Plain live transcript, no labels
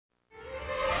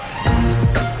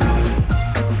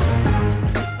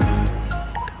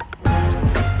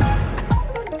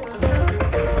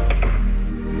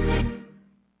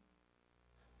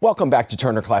Welcome back to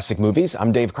Turner Classic Movies.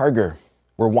 I'm Dave Karger.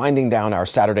 We're winding down our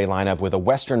Saturday lineup with a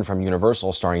Western from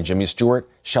Universal starring Jimmy Stewart,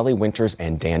 Shelley Winters,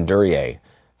 and Dan Duryea.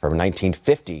 From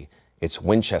 1950, it's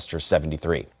Winchester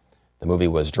 73. The movie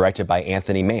was directed by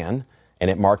Anthony Mann,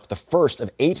 and it marked the first of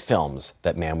 8 films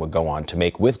that Mann would go on to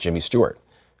make with Jimmy Stewart.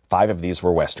 5 of these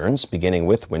were Westerns, beginning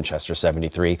with Winchester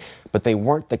 73, but they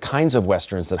weren't the kinds of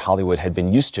Westerns that Hollywood had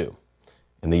been used to.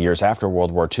 In the years after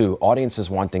World War II, audiences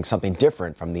wanting something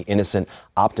different from the innocent,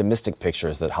 optimistic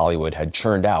pictures that Hollywood had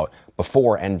churned out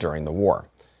before and during the war.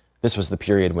 This was the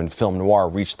period when film noir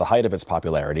reached the height of its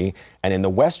popularity, and in the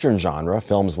Western genre,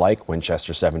 films like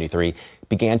Winchester 73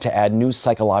 began to add new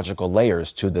psychological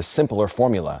layers to the simpler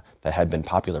formula that had been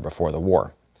popular before the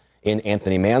war. In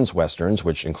Anthony Mann's Westerns,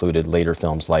 which included later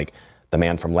films like The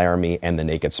Man from Laramie and The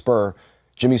Naked Spur,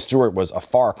 Jimmy Stewart was a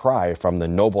far cry from the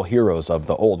noble heroes of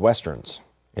the old Westerns.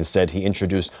 Instead, he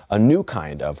introduced a new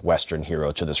kind of Western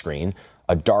hero to the screen,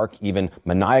 a dark, even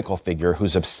maniacal figure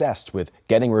who's obsessed with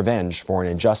getting revenge for an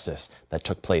injustice that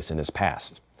took place in his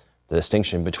past. The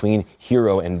distinction between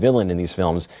hero and villain in these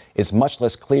films is much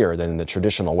less clear than in the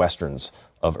traditional Westerns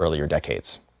of earlier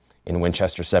decades. In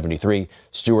Winchester 73,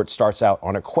 Stewart starts out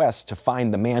on a quest to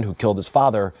find the man who killed his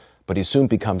father, but he soon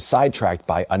becomes sidetracked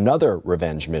by another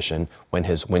revenge mission when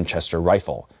his Winchester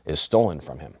rifle is stolen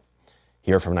from him.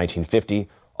 Here from 1950,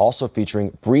 also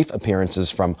featuring brief appearances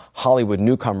from Hollywood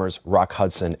newcomers Rock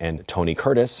Hudson and Tony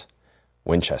Curtis,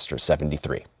 Winchester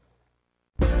 73.